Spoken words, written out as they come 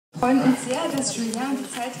Wir freuen uns sehr, dass Julien die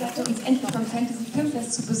Zeit hatte, uns endlich beim Fantasy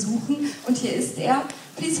Filmfest zu besuchen. Und hier ist er.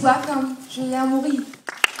 Please welcome Julien Maury.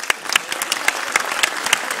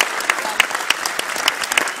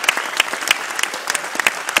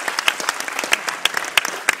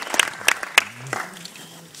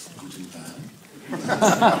 Guten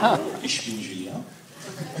Tag. Ich bin Julien.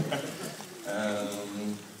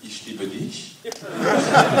 Ich liebe dich.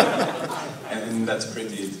 And that's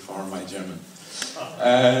pretty for my German.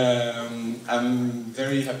 I'm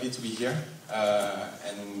very happy to be here,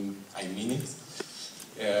 and I mean it.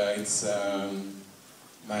 It's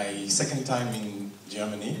my second time in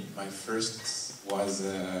Germany. My first was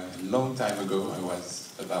a long time ago. I was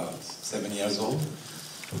about 7 years old.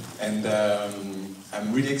 And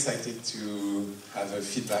I'm really excited to have a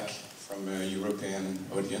feedback from a European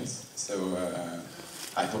audience. So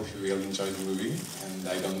I hope you will enjoy the movie. And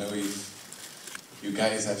I don't know if you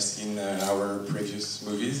guys have seen our previous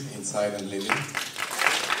movies, Inside and Living.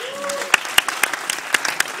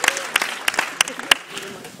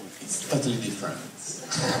 It's totally different.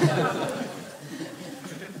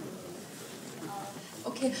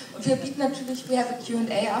 Okay, und wir bieten natürlich, we have a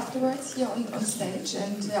Q&A afterwards here on stage,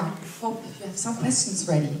 and yeah, hope you have some questions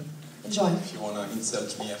ready. Enjoy. If you want to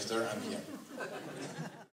insult me after, I'm here.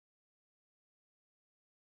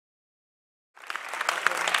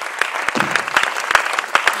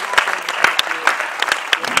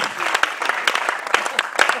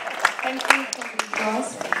 Thank you for the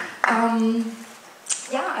applause.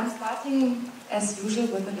 Yeah, I'm starting as usual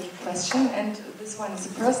with a little question, and this one is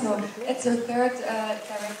personal. It's your third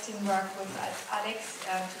directing work with Alex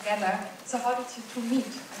together. So how did you two meet?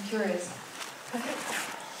 I'm curious.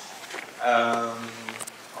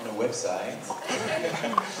 On a website.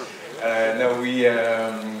 No, we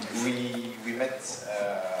met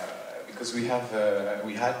because we had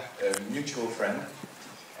a mutual friend,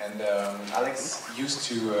 and Alex used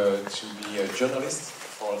to be a journalist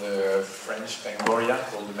for the French Fangoria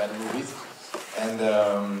called the Bad Movies, and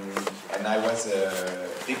I was a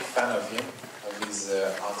big fan of him, of his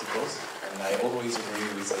articles, and I always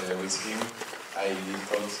agree with him. I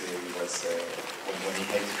thought it was when he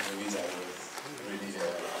hated movies, I was really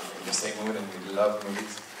in the same mood, and we loved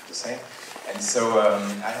movies the same. And so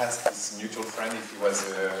I asked this mutual friend if he was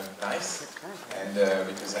nice, and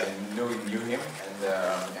because I knew him,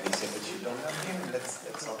 and he said, "But you don't know him.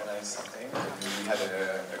 Let's organize something." And we had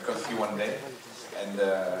a coffee one day, and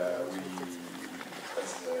it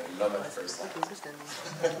was love at first sight.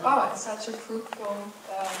 Wow, it's such a fruitful,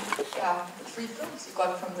 the 3 films you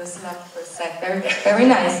got from this love at first sight. Very, very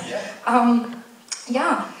nice. Yeah.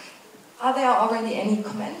 Yeah. Are there already any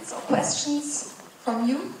comments or questions from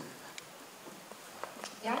you?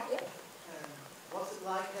 Yeah. What's it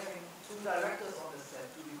like having 2 directors on the set?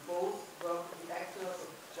 Do you both work with the actors, or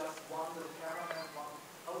just one with the cameraman?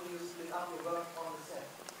 How do you split up your work on the set?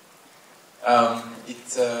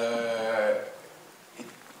 It's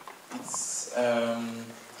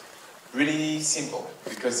really simple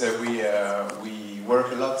because we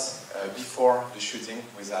work a lot before the shooting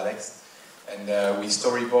with Alex, and we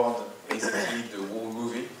storyboard basically the whole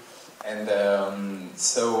movie, and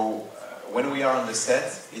so when we are on the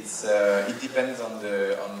set, it depends on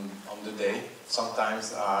the day.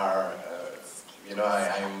 Sometimes I'm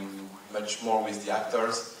much more with the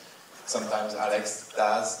actors. Sometimes Alex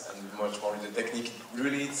does, and much more with the technique.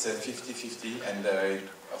 Really, it's 50-50, and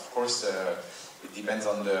of course it depends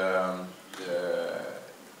on the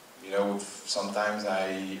sometimes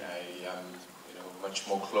I am much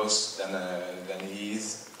more close than he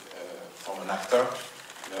is from an actor.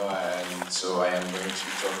 And so I am going to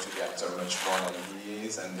talk to the actor much more than he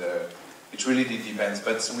is, and it really depends.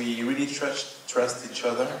 But we really trust each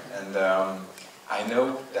other, and I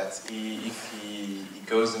know that if he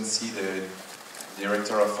goes and see the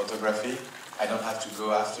director of photography, I don't have to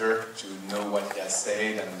go after to know what he has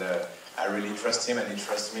said, and I really trust him and he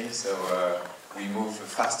trusts me, so we move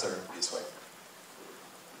faster this way.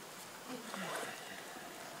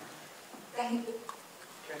 Thank you.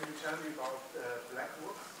 Can you tell me about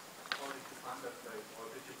Blackwood? How did you find that place, or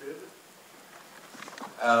did you build it?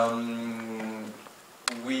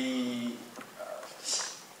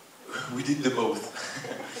 We did the both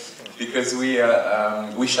because we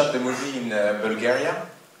shot the movie in Bulgaria,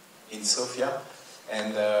 in Sofia,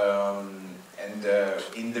 and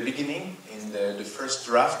in the beginning, in the first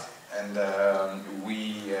draft, and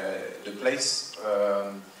the place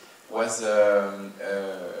was a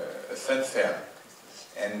fun fair.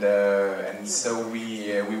 And so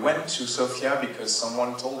we went to Sofia because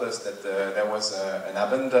someone told us that there was an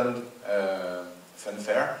abandoned fun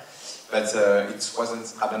fair, but it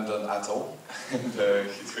wasn't abandoned at all, and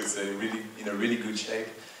it was really in a really good shape,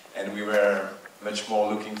 and we were much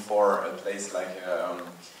more looking for a place like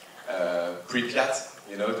Pripyat,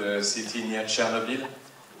 you know, the city near Chernobyl.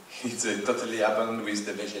 It's totally abandoned with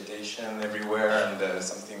the vegetation everywhere, and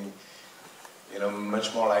something, you know,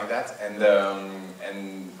 much more like that. And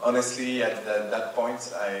honestly, at that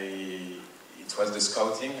point, it was the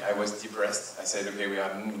scouting. I was depressed. I said, okay, we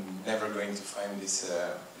are never going to find this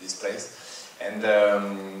place. And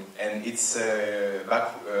it's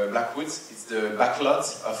Blackwoods. It's the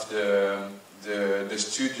backlot of the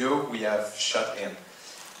studio we have shot in,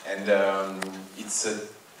 and it's a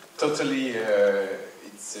totally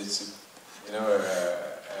it's you know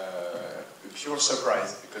a pure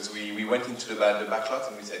surprise, because we went into the backlot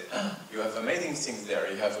and we said, you have amazing things there.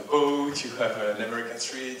 You have a boat, you have an American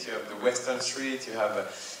street, you have the Western street, you have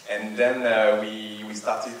and then we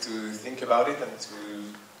started to think about it, and to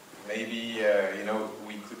maybe you know,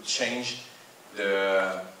 we could change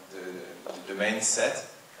the main set,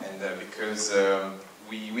 and because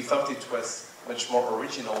we thought it was much more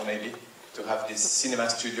original maybe to have this cinema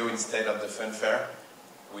studio instead of the fun fair,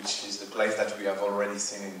 which is the place that we have already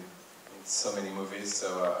seen in so many movies.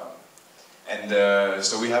 So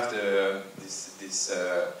so we have the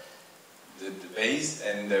base,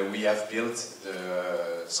 and we have built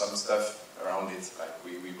some stuff around it. Like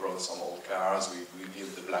we brought some old cars, we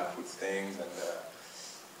built the Blackwood things, and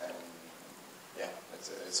yeah,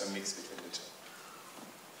 it's a mix between the two.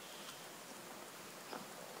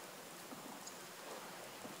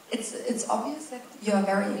 It's obvious that you are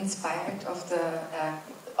very inspired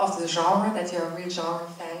of the genre, that you're real genre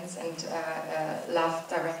fans and love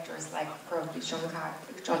directors like probably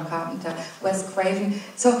John Carpenter, Wes Craven.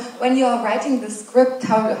 So when you're writing the script,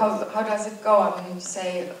 how does it go? I mean, you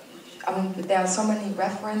say, there are so many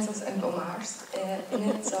references and homages in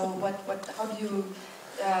it. So how do you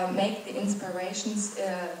make the inspirations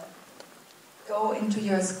go into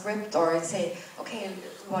your script, or say, okay,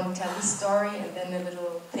 we want to tell this story, and then a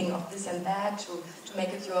little thing of this and that to make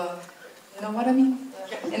it your, you know what I mean?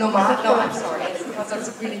 In homage? No, I'm sorry, it's because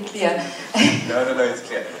that's really clear. No, it's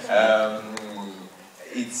clear.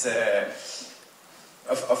 It's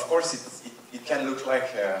of course it can look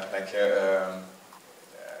like a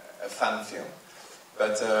fan film,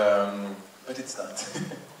 but it's not.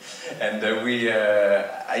 And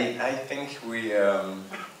I think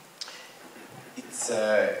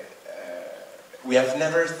we have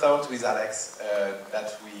never thought with Alex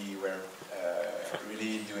that we were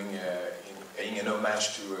really paying an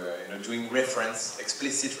homage to, you know, doing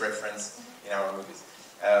explicit reference in our movies.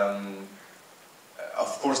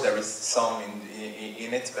 Of course, there is some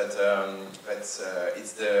in it, but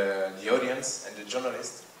it's the audience and the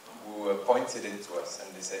journalists who pointed it to us,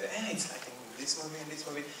 and they said, "Hey, it's like in this movie and this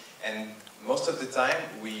movie." And most of the time,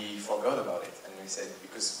 we forgot about it, and we said,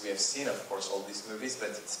 because we have seen, of course, all these movies, but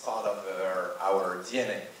it's part of our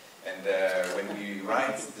DNA. And when we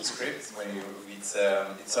write the script,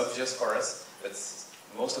 it's obvious for us, but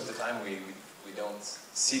most of the time we don't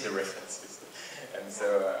see the references, and so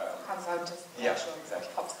comes out just naturally, yeah,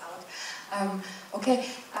 exactly. Pops out. Okay,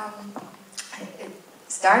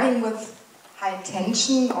 starting with high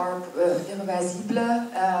tension or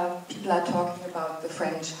irreversible, people are talking about the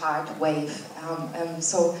French hard wave.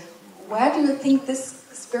 So where do you think this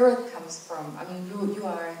spirit comes from? I mean, you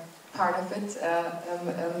are part of it.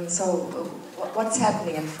 So what's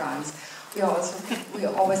happening in France? We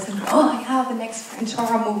always think, oh yeah, the next French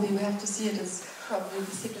horror movie, we have to see it. It's probably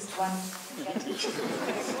the sickest one yet.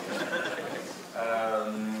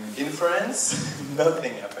 In France,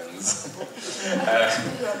 nothing happens.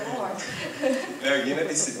 No, you know,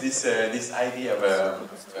 this idea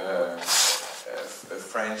of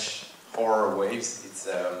French horror waves. It's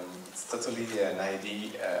totally an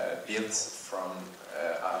idea built from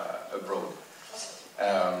abroad.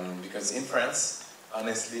 Because in France,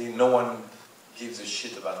 honestly, no one gives a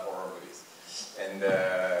shit about horror movies, and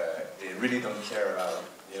they really don't care about,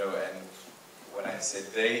 you know. And when I say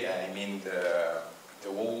they, I mean the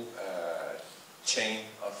whole chain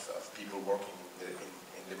of people working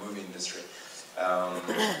in the movie industry,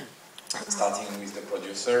 starting with the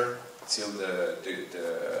producer till the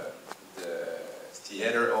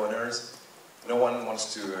theater owners. No one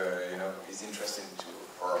wants to, you know, is interested into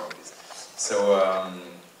horror movies. So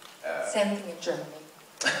same thing in Germany.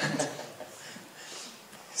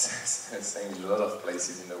 Same in a lot of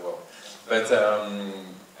places in the world, but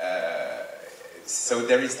so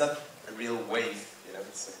there is not a real wave, you know.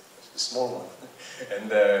 It's a small one,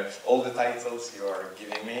 and all the titles you are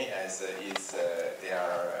giving me as they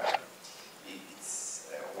are.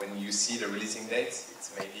 when you see the releasing dates,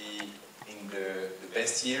 it's maybe in the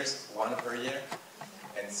best years, one per year.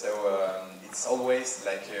 And so it's always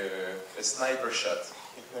like a sniper shot.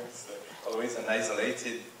 It's always an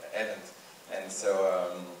isolated event. And so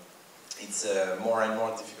it's more and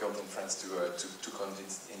more difficult in France to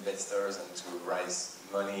convince investors and to raise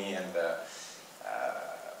money. And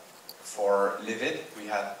for Live It, we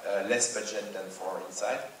had less budget than for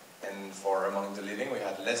Inside. And for Among the Living, we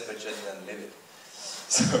had less budget than Live It.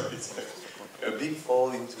 So it's a big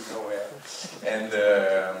fall into nowhere. And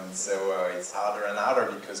so it's harder and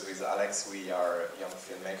harder because with Alex we are young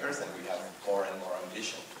filmmakers and we have more and more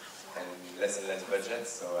ambition and less budget,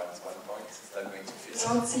 so at one point it's not going to fit.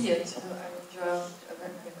 I don't see it.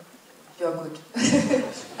 You're good.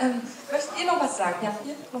 Möchtet ihr noch was sagen? Ja,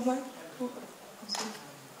 hier, nochmal.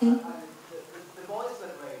 The boys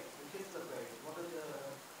were great, the kids were great. Was it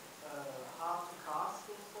hard to cast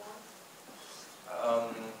those boys?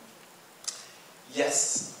 Yes,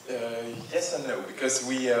 yes and no, because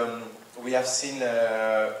we have seen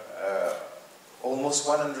almost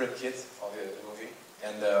 100 kids for the movie,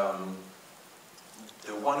 and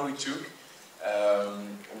the one we took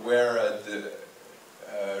were the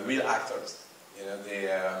real actors. You know,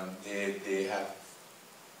 they have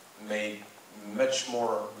made much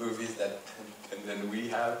more movies than we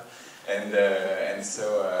have, and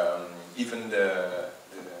so even the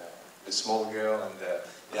small girl and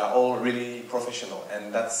they are all really professional,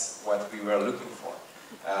 and that's what we were looking for,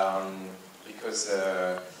 because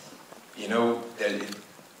you know,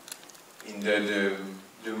 in the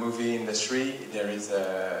movie industry there is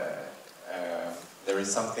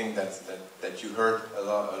something that you heard a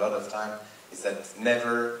lot of time, is that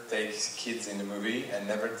never take kids in the movie and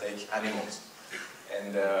never take animals.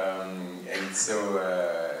 And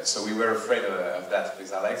so we were afraid of that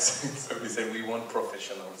with Alex. So we said we want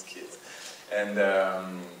professional kids, and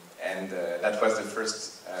that was the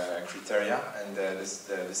first criteria. And the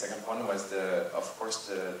second one was of course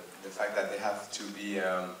the fact that they have to be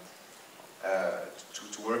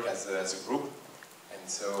to work as a group, and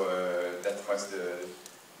so that was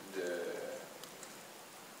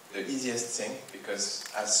the easiest thing, because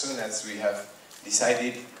as soon as we have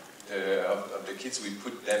decided of the kids, we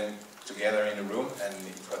put them together in a room, and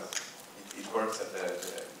it worked at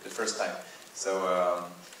the first time. So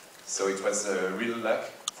so it was real luck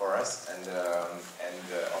for us, and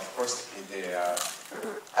of course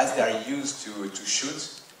as they are used to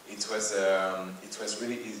shoot, it was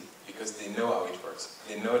really easy, because they know how it works.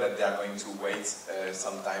 They know that they are going to wait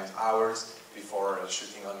sometimes hours before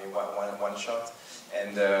shooting only one shot,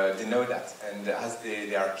 and they know that. And as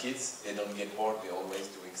they are kids, they don't get bored. They're always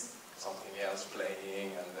doing something else,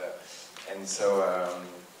 playing, and so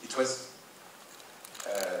it was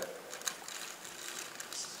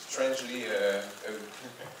strangely it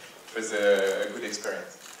was a good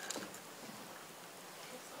experience.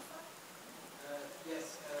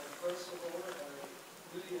 Yes, first of all, I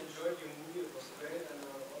really enjoyed your movie. It was great, and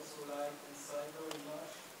I also liked Inside very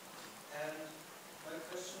much. And my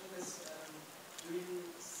question is, do you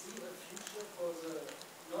see a future for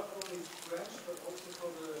not only French but also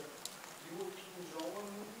for the European genre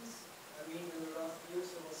movies? I mean, in the last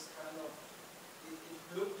years it was kind of, it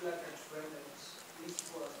looked like a trend, at least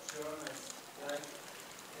for us Germans, like,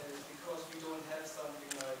 because we don't have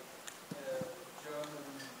something like German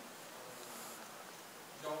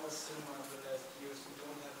genre cinema in the last years. We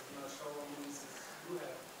don't have as much horror movies as you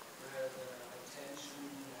have. You had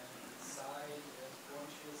Attention and Inside and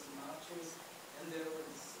Frontiers and Martyrs, and there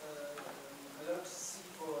was a lot to see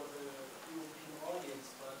for the European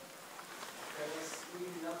audience, but there was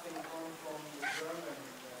really nothing coming from the German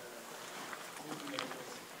movie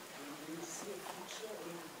makers. Do you see a future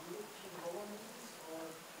in European horror movies, or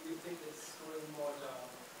do you think it's going more down?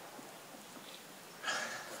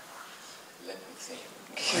 Let me think.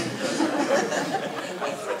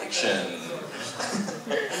 My prediction.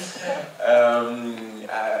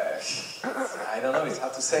 I don't know. It's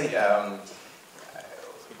hard to say.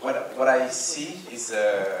 What I see is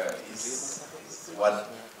what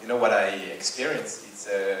what I experience.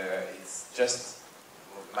 It's just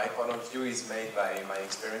my point of view is made by my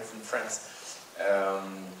experience in France,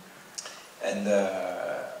 and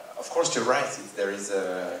of course you're right. There is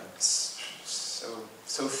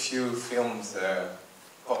so few films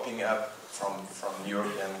popping up from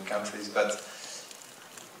European countries, but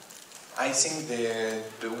I think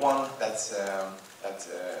the one that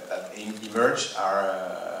emerge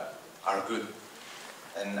are good,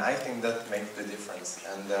 and I think that makes the difference.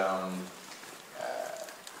 And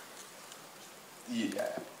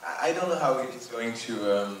I don't know how it is going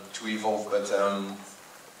to evolve,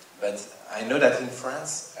 but I know that in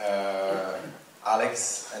France,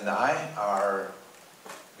 Alex and I are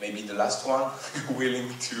maybe the last one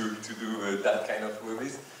willing to do that kind of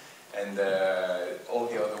movies, and all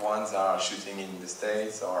the other ones are shooting in the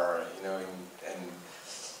States or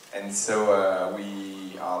and so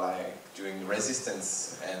we are like doing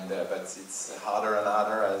Resistance, and but it's harder and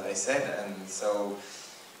harder, as I said, and so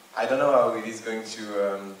I don't know how it is going to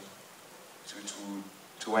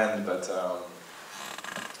end, but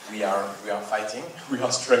we are fighting, we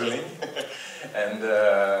are struggling, and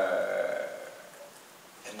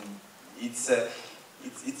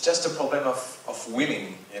it's just a problem of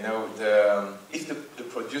willing, you know. If the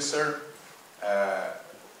producer,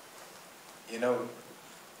 you know,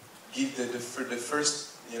 give the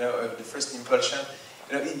first, you know, the first impulsion.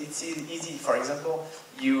 You know, it's easy. For example,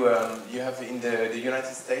 you have in the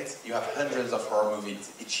United States, you have hundreds of horror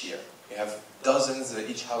movies each year. You have dozens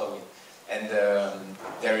each Halloween, and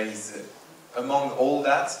there is among all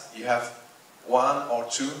that you have one or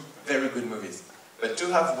two very good movies. But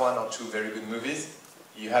to have one or two very good movies,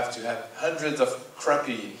 you have to have hundreds of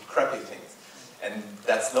crappy things, and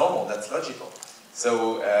that's normal. That's logical.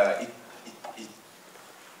 So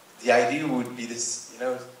the idea would be this, you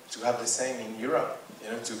know, to have the same in Europe. You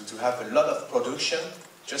know, to have a lot of production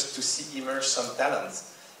just to see emerge some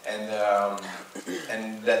talents, and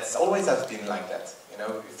that's always has been like that. You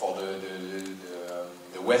know, for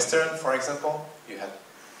the Western, for example, you had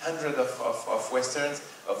hundreds of Westerns,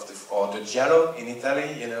 or the giallo in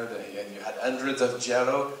Italy. You know, you had hundreds of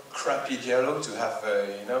giallo, crappy giallo, to have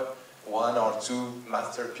you know, one or two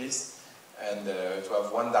masterpieces, and to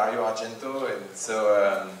have one Dario Argento, and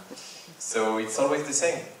so it's always the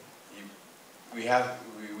same. We have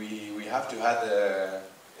to have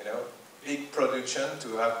you know, big production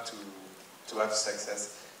to have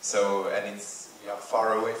success. So, and we are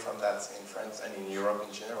far away from that in France and in Europe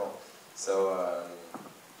in general. So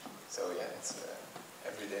yeah, it's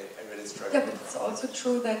everyday struggle. Yeah, but it's also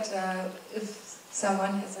true that if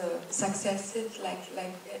someone has a success hit like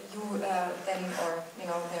you, then, or you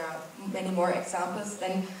know, there are many more examples.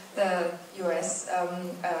 Then the US,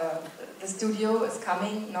 the studio is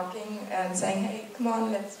coming, knocking, and saying, "Hey, come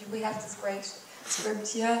on, we have this great script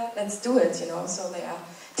here. Let's do it." You know, so they are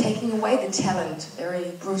taking away the talent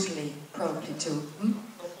very brutally, probably too.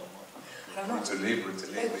 I don't know. Brutally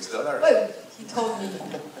with dollars. Well, he told me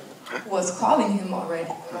who was calling him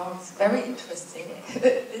already. You know, it's very interesting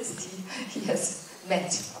list he has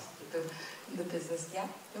met in the business. Yeah.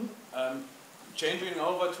 Changing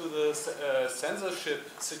over to the censorship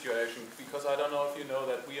situation, because I don't know if you know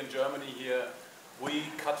that we in Germany here, we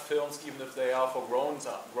cut films even if they are for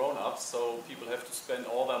grown-ups, so people have to spend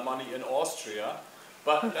all their money in Austria.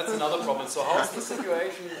 But that's another problem. So how is the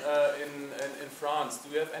situation in France? Do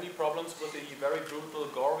you have any problems with the very brutal,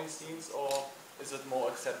 gory scenes, or is it more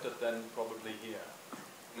accepted than probably here?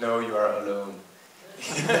 No, you are alone.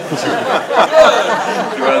 You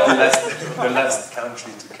are the last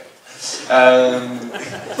country to cut.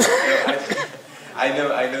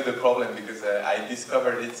 No, I know the problem, because I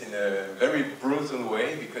discovered it in a very brutal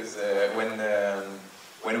way, because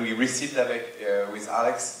when we received with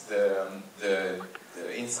Alex the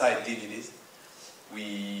inside DVDs,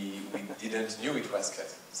 we didn't know it was cut.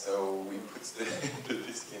 So we put the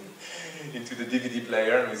disc into the DVD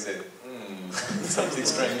player, and we said, something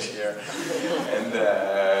strange here,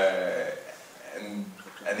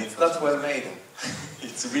 and it's not well made.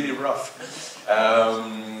 It's really rough.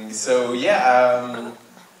 So yeah,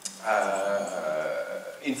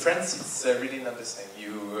 in France it's really not the same.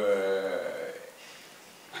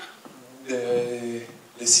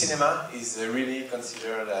 The cinema is really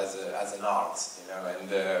considered as an art, you know,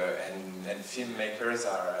 and filmmakers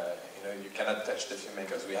are, you know, you cannot touch the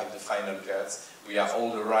filmmakers. We have the final cuts, we have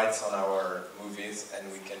all the rights on our movies,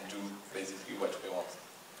 and we can do basically what we want.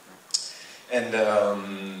 And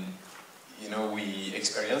you know, we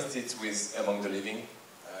experienced it with Among the Living,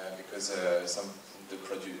 because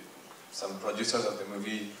some producers of the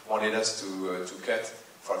movie wanted us to cut,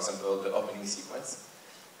 for example, the opening sequence.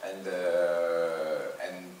 And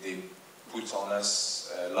they put on us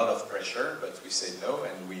a lot of pressure, but we said no,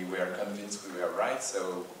 and we were convinced we were right,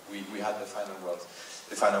 so we had the final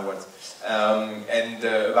word. And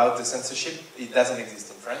about the censorship, it doesn't exist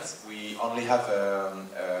in France. We only have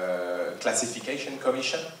a classification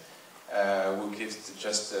commission who gives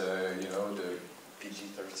just you know, the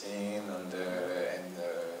PG-13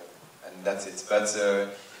 and that's it. But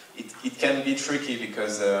it can be tricky,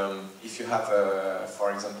 because if you have,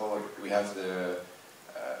 for example, we have the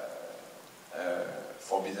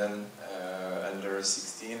forbidden under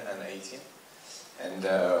 16 and 18, And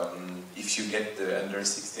if you get the under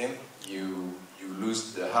 16, you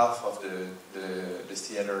lose the half of the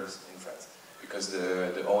theaters in France, because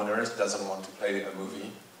the owners doesn't want to play a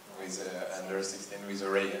movie with under 16 with a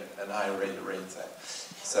high rate.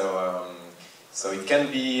 So it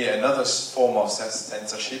can be another form of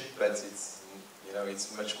censorship, but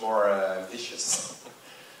it's much more vicious.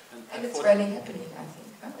 And it's rarely happening, I think.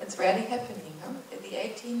 Huh? It's rarely happening. Huh? The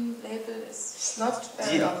 18 label is not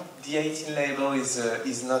very often. The 18 label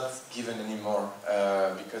is not given anymore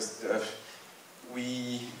because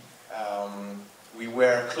we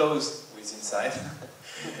were closed with Inside.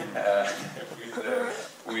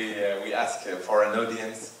 We asked for an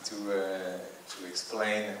audience to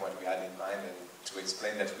explain what we had in mind and to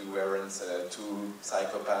explain that we weren't two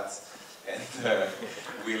psychopaths and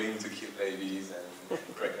willing to kill babies and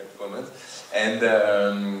pregnant women. And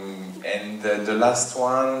the last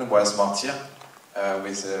one was Martyr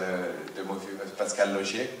with the movie of Pascal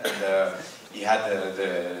Logier, and he had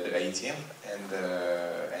the 18,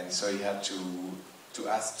 and so he had to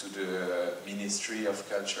ask to the Ministry of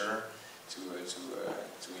Culture to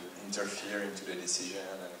interfere into the decision,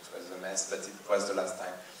 and it was a mess, but it was the last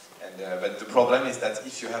time. And but the problem is that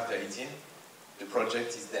if you have the 18, the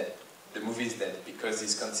project is dead. The movie is dead because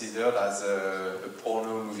it's considered as a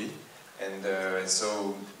porno movie, and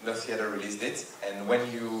so no theater released it. And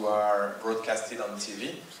when you are broadcasted on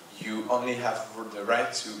TV, you only have the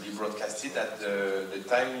right to be broadcasted at the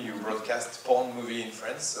time you broadcast porn movie in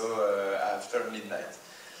France, so after midnight.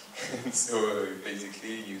 So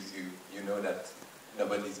basically, you know that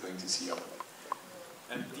nobody is going to see your movie.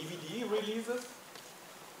 And DVD releases?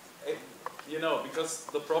 Because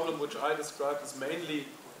the problem which I described is mainly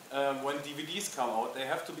when DVDs come out, they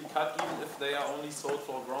have to be cut even if they are only sold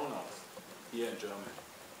for grown-ups here in Germany.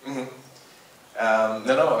 Mm-hmm.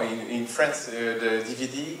 No, in France, the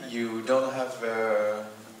DVD, you don't have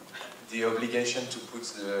the obligation to put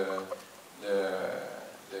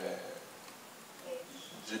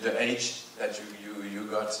the age that you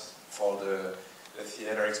got for the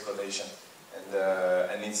theater exploitation,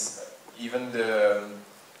 and it's even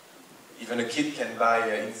a kid can buy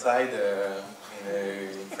Inside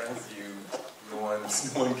in France. No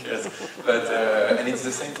one cares. But and it's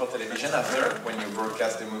the same for television. After, when you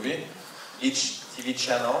broadcast the movie, each TV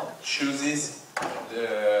channel chooses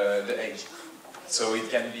the age, so it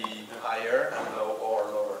can be higher and or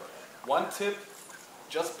lower. One tip: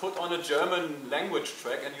 just put on a German language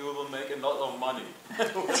track and you will make a lot of money.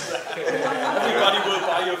 Everybody will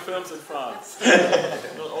buy your films in France,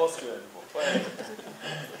 not Austria anymore.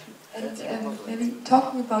 And maybe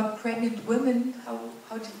talking about pregnant women,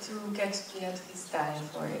 how did you get Beatrice style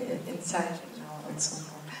for Inside now also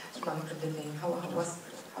for Among the Living? How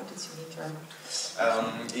did you meet her?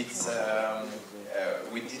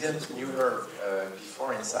 We didn't knew her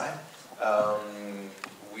before Inside.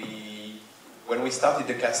 When we started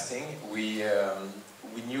the casting, we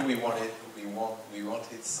knew we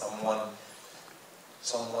wanted someone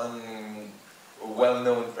a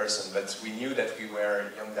well-known person, but we knew that we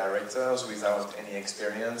were young directors without any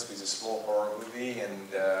experience with a small horror movie, and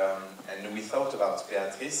we thought about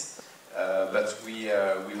Beatrice, but we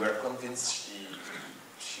were convinced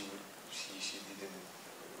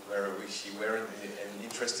she weren't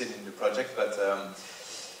interested in the project, but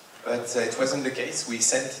it wasn't the case. We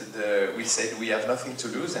said we have nothing to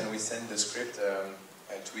lose, and we sent the script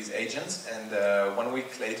to his agent, and 1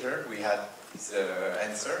 week later we had his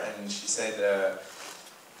answer, and she said,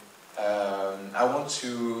 I want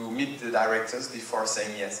to meet the directors before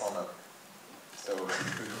saying yes or no. So,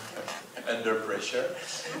 under pressure,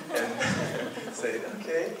 and said,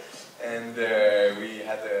 okay. And we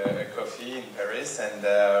had a coffee in Paris, and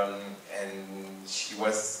she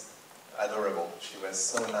was adorable. She was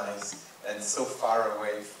so nice and so far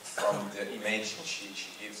away from the image she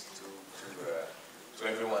gives to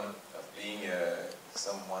everyone of being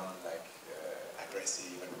someone like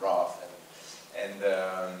aggressive and rough, and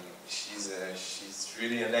she's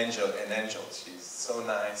really an angel. She's so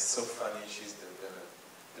nice, so funny. She's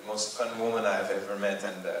the most fun woman I've ever met,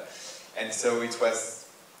 and so it was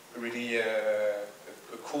really a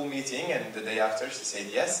cool meeting. And the day after, she said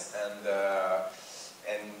yes,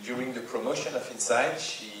 and during the promotion of Inside,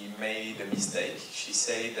 she made a mistake. She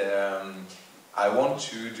said, I want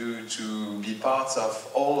to be part of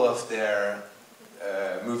all of their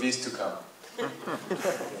movies to come.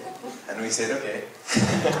 And we said, okay.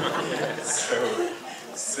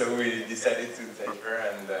 so we decided to take her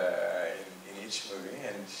in each movie,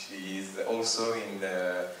 and she is also in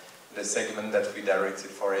the segment that we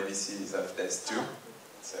directed for ABC's of Death 2.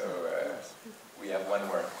 So we have one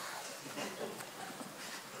more.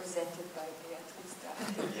 Presented by Beatrice.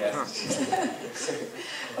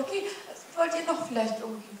 Okay, wollt ihr noch vielleicht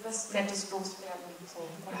irgendwie was Nettes loswerden? So,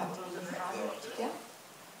 oder habt ihr eine Frage? Ja?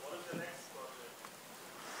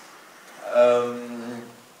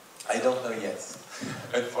 I don't know yet,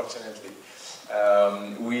 unfortunately.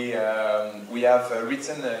 We have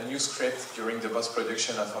written a new script during the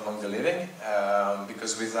post-production of Among the Living,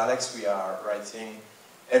 because with Alex we are writing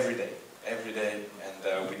every day, and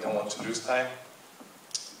we don't want to lose time,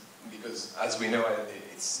 because as we know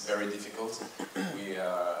it's very difficult. We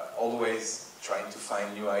are always trying to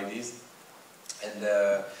find new ideas, and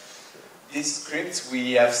this script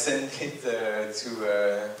we have sent it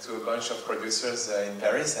to a bunch of producers in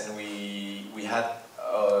Paris, and we had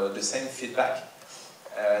the same feedback,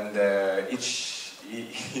 and each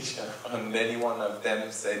and any one of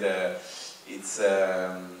them said it's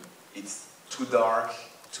too dark,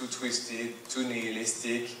 too twisted, too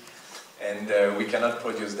nihilistic, and we cannot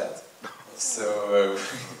produce that. So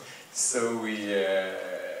we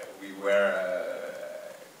were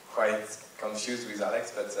quite confused with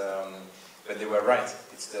Alex, but they were right.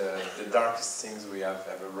 It's the darkest things we have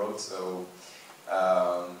ever wrote. So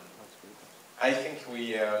I think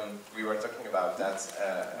we were talking about that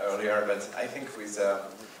earlier, but I think with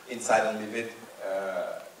Inside and Live It,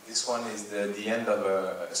 this one is the end of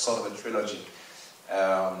a sort of a trilogy.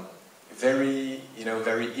 Very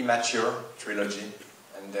immature trilogy,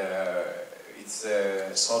 and it's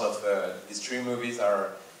sort of these three movies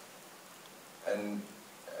are an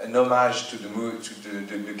homage to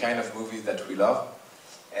the kind of movies that we love,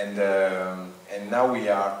 and now we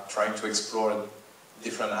are trying to explore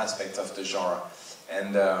different aspects of the genre,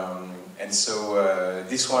 and so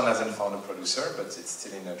this one hasn't found a producer, but it's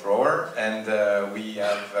still in a drawer, and we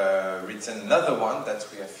have written another one that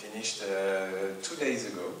we have finished 2 days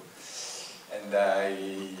ago, and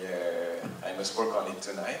I must work on it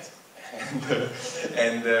tonight.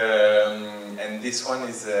 And this one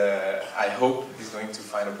is, I hope, is going to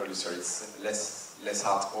find a producer. It's less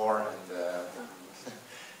hardcore, and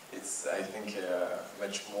it's, I think,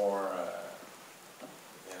 much more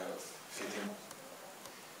fitting.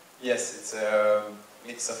 Yes, it's a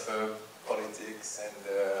mix of politics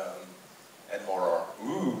and horror.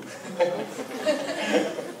 Ooh.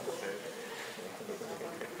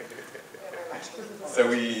 So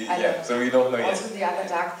we don't know yet. Also the other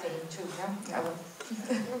dark thing too, yeah?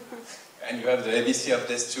 And you have the ABC of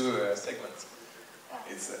Death 2 segment.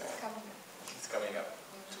 It's coming up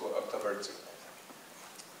to October 2.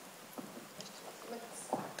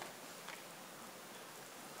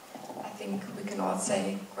 I think we can all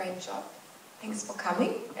say great job. Thanks for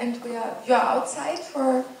coming, and you are outside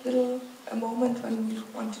for a moment when we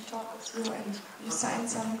want to talk through, and you sign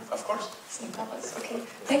some. Of course. Some covers. Okay.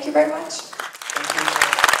 Thank you very much. Thank you.